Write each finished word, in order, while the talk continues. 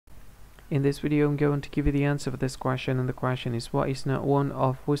In this video, I'm going to give you the answer for this question, and the question is, what is not one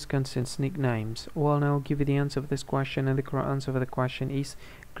of Wisconsin's nicknames? Well, now I'll give you the answer for this question, and the correct answer for the question is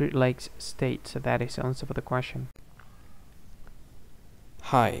Great Lakes State. So that is the answer for the question.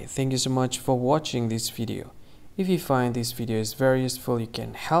 Hi, thank you so much for watching this video. If you find this video is very useful, you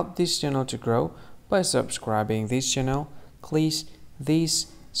can help this channel to grow by subscribing this channel. Please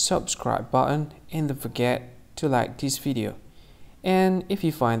this subscribe button and don't forget to like this video. And if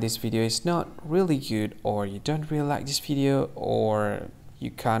you find this video is not really good, or you don't really like this video, or you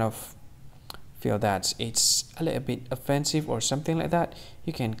kind of feel that it's a little bit offensive or something like that,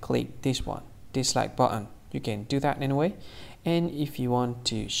 you can click this one, dislike button. You can do that anyway. And if you want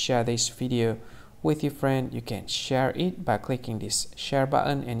to share this video with your friend, you can share it by clicking this share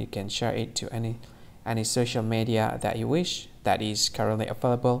button, and you can share it to any social media that you wish that is currently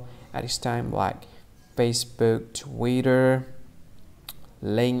available at this time, like Facebook, Twitter,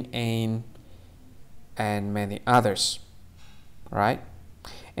 LinkedIn, and many others, right?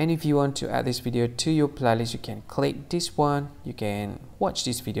 And if you want to add this video to your playlist, you can click this one. You can watch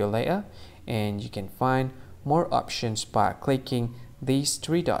this video later, and you can find more options by clicking these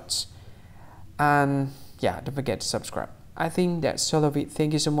three dots. And yeah, don't forget to subscribe. I think that's all of it.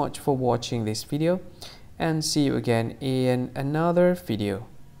 Thank you so much for watching this video, and see you again in another video.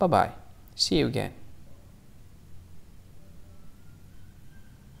 Bye bye. See you again.